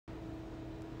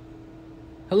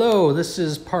Hello, this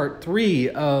is part 3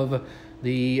 of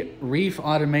the Reef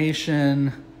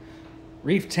Automation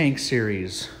Reef Tank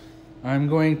series. I'm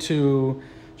going to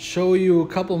show you a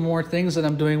couple more things that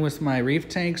I'm doing with my reef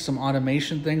tanks, some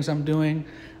automation things I'm doing.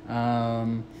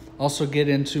 Also get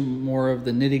into more of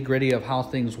the nitty-gritty of how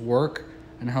things work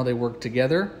and how they work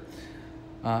together.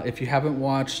 If you haven't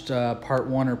watched part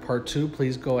 1 or part 2,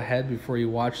 please go ahead before you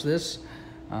watch this.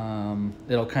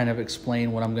 It'll kind of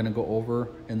explain what I'm going to go over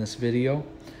in this video.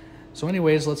 So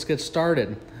anyways, let's get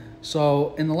started.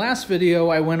 So in the last video,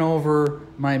 I went over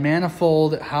my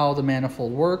manifold, how the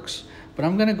manifold works, but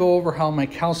I'm going to go over how my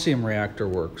calcium reactor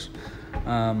works.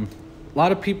 A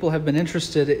lot of people have been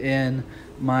interested in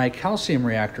my calcium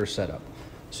reactor setup.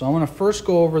 So I'm going to first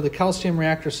go over the calcium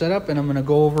reactor setup, and I'm going to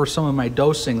go over some of my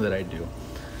dosing that I do.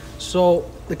 So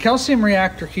the calcium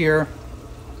reactor here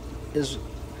is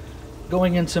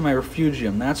going into my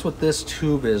refugium. That's what this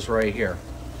tube is right here.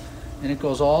 And it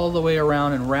goes all the way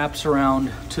around and wraps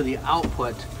around to the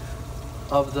output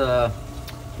of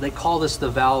they call this the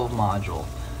valve module.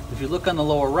 If you look on the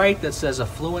lower right, that says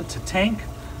effluent to tank.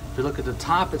 If you look at the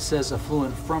top, it says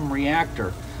effluent from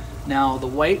reactor. Now the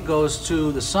white goes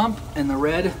to the sump and the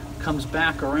red comes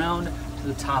back around to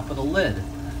the top of the lid.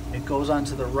 It goes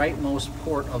onto the rightmost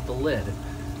port of the lid.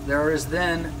 There is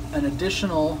then an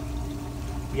additional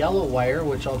yellow wire,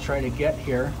 which I'll try to get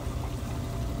here.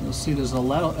 You'll see there's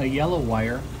a yellow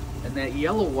wire, and that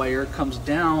yellow wire comes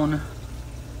down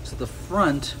to the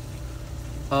front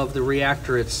of the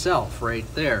reactor itself, right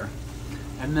there.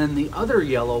 And then the other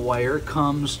yellow wire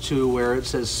comes to where it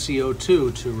says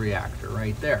CO2 to reactor,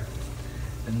 right there.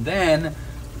 And then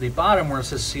the bottom where it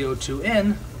says CO2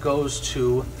 in goes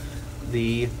to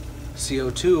the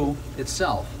CO2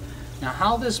 itself. Now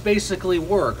how this basically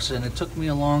works, and it took me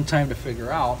a long time to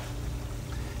figure out,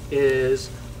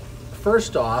 is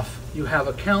first off, you have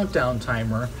a countdown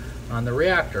timer on the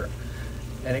reactor,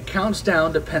 and it counts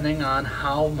down depending on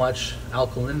how much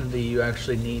alkalinity you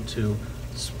actually need to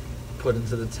put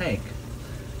into the tank.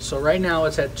 So right now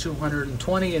it's at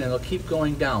 220, and it'll keep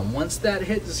going down. Once that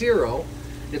hits 0,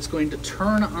 it's going to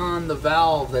turn on the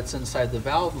valve that's inside the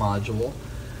valve module,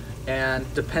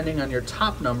 and depending on your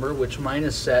top number, which mine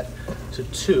is set to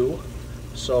 2,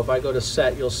 so if I go to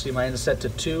set, you'll see mine is set to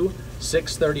 2,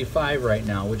 635 right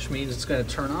now, which means it's going to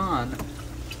turn on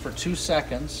for 2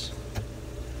 seconds,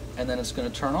 and then it's going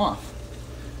to turn off.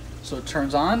 So it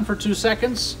turns on for 2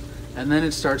 seconds, and then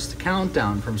it starts to count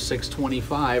down from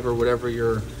 625 or whatever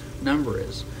your number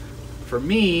is. For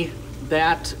me,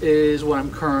 that is what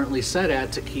I'm currently set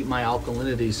at to keep my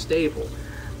alkalinity stable.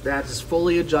 That is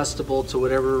fully adjustable to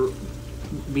whatever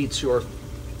meets your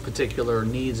particular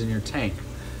needs in your tank.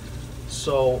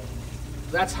 So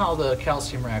that's how the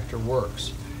calcium reactor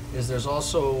works. There's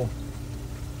also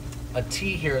a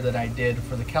T here that I did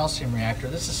for the calcium reactor.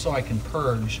 This is so I can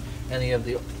purge any of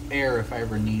the air if I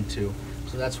ever need to.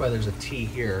 So that's why there's a T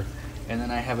here. And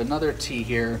then I have another T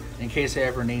here in case I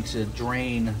ever need to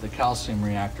drain the calcium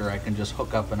reactor. I can just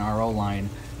hook up an RO line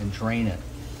and drain it.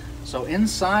 So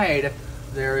inside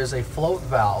there is a float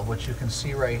valve, which you can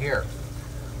see right here.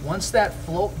 Once that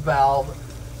float valve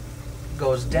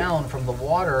goes down from the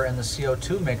water and the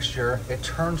CO2 mixture, it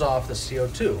turns off the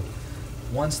CO2.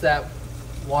 Once that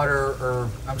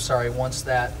once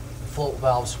that float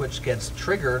valve switch gets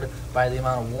triggered by the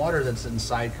amount of water that's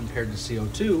inside compared to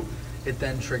CO2, it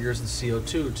then triggers the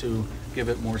CO2 to give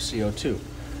it more CO2.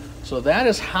 So that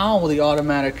is how the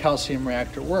automatic calcium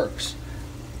reactor works.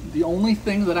 The only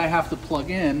thing that I have to plug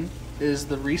in is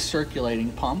the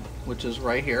recirculating pump, which is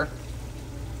right here,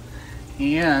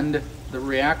 and the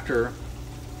reactor,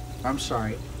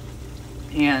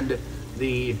 and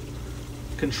the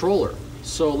controller.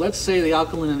 So let's say the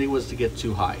alkalinity was to get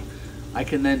too high. I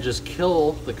can then just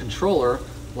kill the controller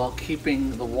while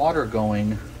keeping the water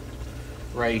going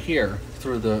right here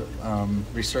through the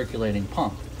recirculating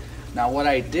pump. Now what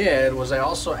I did was I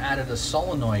also added a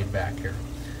solenoid back here.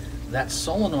 That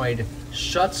solenoid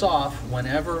shuts off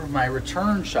whenever my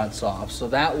return shuts off, so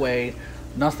that way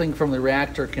nothing from the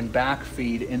reactor can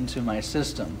backfeed into my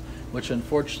system, which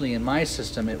unfortunately in my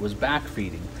system it was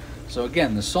backfeeding. So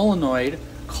again, the solenoid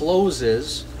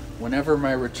closes whenever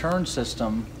my return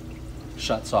system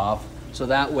shuts off, so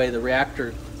that way the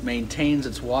reactor maintains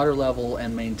its water level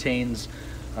and maintains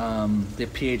the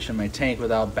pH in my tank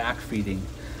without backfeeding.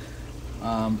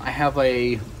 I have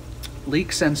a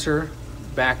leak sensor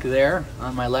back there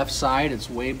on my left side. It's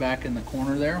way back in the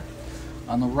corner there.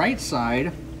 On the right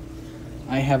side,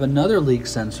 I have another leak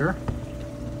sensor,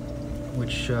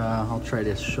 which I'll try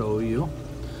to show you.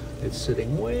 It's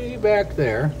sitting way back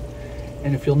there.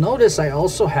 And if you'll notice, I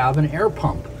also have an air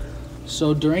pump.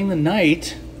 So during the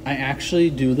night, I actually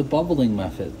do the bubbling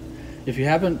method. If you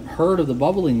haven't heard of the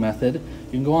bubbling method,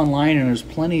 you can go online and there's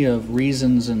plenty of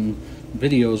reasons and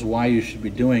videos why you should be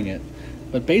doing it.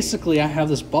 But basically I have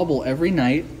this bubble every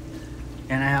night,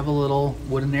 and I have a little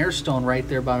wooden air stone right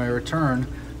there by my return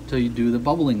to do the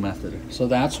bubbling method. So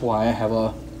that's why I have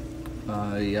a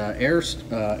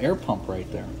air pump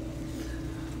right there.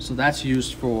 So that's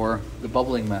used for the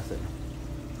bubbling method.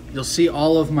 You'll see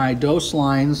all of my dose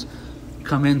lines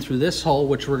come in through this hole,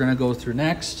 which we're going to go through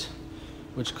next,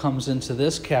 which comes into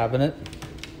this cabinet.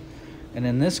 And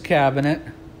in this cabinet,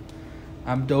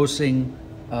 I'm dosing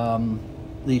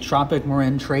the Tropic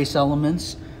Marin trace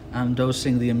elements. I'm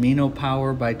dosing the amino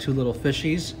power by Two Little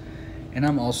Fishies, and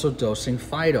I'm also dosing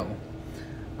Phyto.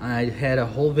 I had a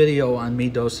whole video on me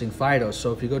dosing Phyto,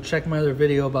 so if you go check my other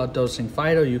video about dosing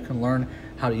Phyto, you can learn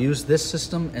how to use this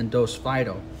system and dose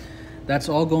Phyto. That's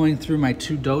all going through my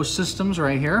 2 dose systems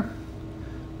right here.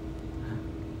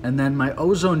 And then my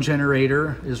ozone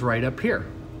generator is right up here.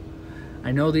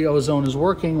 I know the ozone is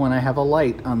working when I have a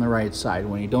light on the right side.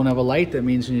 When you don't have a light, that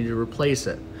means you need to replace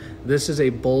it. This is a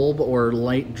bulb or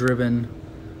light-driven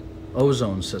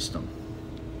ozone system.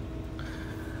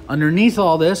 Underneath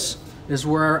all this is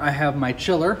where I have my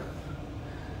chiller.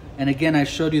 And again, I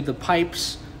showed you the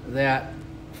pipes that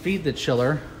feed the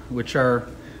chiller, which are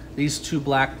these 2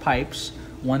 black pipes,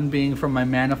 one being from my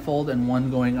manifold and one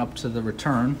going up to the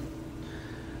return.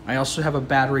 I also have a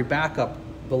battery backup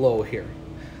below here.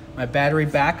 My battery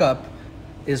backup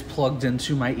is plugged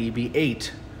into my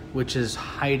EB8, which is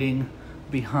hiding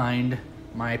behind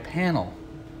my panel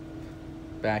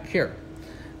back here.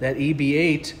 That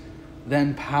EB8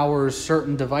 then powers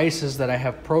certain devices that I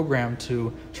have programmed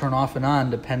to turn off and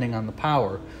on depending on the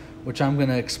power, which I'm going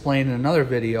to explain in another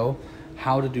video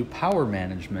how to do power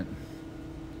management.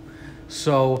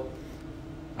 So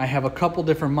I have a couple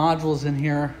different modules in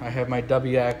here. I have my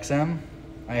WXM,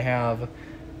 I have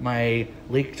my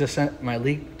leak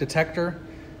detector,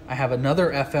 I have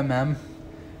another FMM,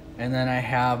 and then I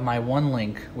have my one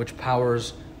link, which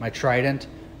powers my Trident,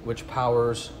 which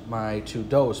powers my 2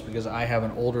 dose, because I have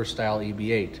an older style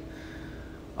EB8.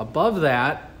 Above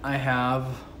that, I have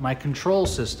my control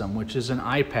system, which is an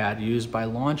iPad used by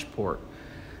Launchport,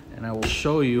 and I will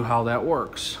show you how that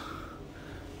works.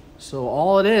 So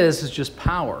all it is just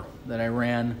power that I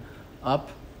ran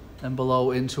up and below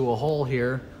into a hole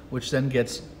here, which then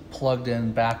gets plugged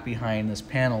in back behind this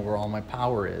panel where all my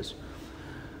power is.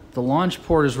 The launch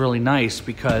port is really nice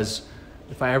because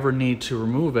if I ever need to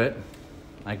remove it,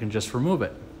 I can just remove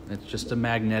it. It's just a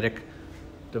magnetic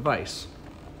device,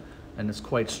 and it's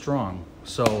quite strong,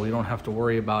 so you don't have to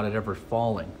worry about it ever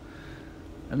falling.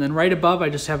 And then right above, I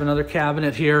just have another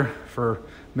cabinet here for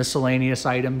miscellaneous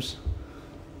items.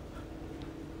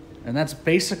 And that's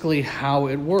basically how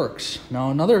it works. Now,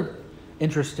 another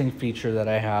interesting feature that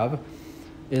I have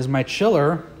is my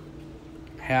chiller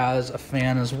has a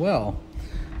fan as well.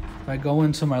 If I go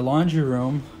into my laundry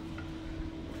room,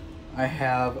 I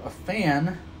have a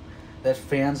fan that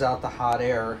fans out the hot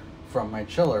air from my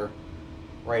chiller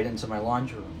right into my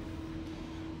laundry room.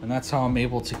 And that's how I'm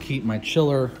able to keep my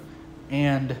chiller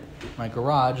and my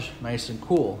garage nice and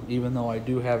cool, even though I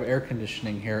do have air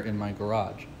conditioning here in my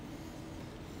garage.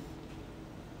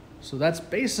 So that's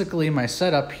basically my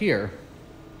setup here.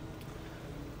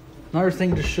 Another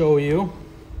thing to show you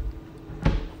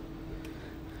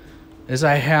is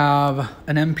I have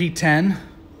an MP10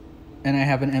 and I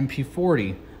have an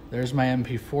MP40. There's my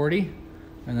MP40,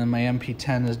 and then my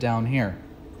MP10 is down here.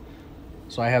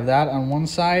 So I have that on one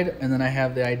side, and then I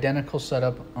have the identical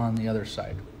setup on the other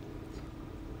side.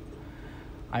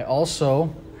 I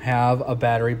also have a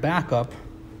battery backup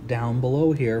down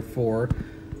below here for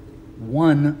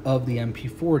one of the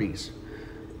MP40s.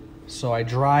 So I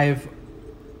drive,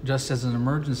 just as an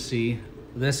emergency,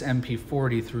 this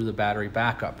MP40 through the battery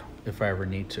backup if I ever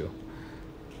need to.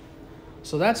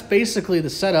 So that's basically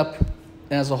the setup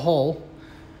as a whole.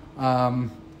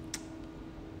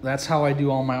 That's how I do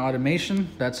all my automation.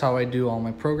 That's how I do all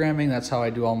my programming. That's how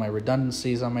I do all my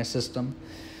redundancies on my system.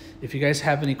 If you guys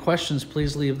have any questions,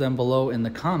 please leave them below in the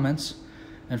comments.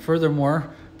 And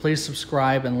furthermore, please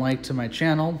subscribe and like to my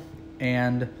channel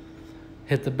and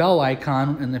hit the bell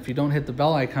icon. And if you don't hit the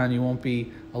bell icon, you won't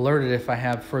be alerted if I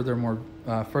have further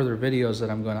videos that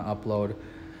I'm going to upload.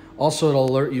 Also, it'll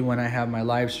alert you when I have my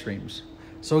live streams.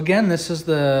 So again, this is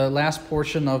the last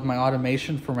portion of my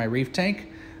automation for my reef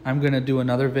tank. I'm going to do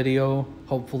another video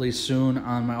hopefully soon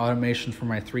on my automation for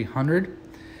my 300.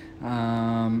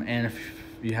 And if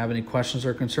you have any questions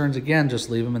or concerns, again,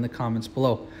 just leave them in the comments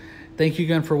below. Thank you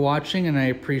again for watching, and I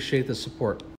appreciate the support.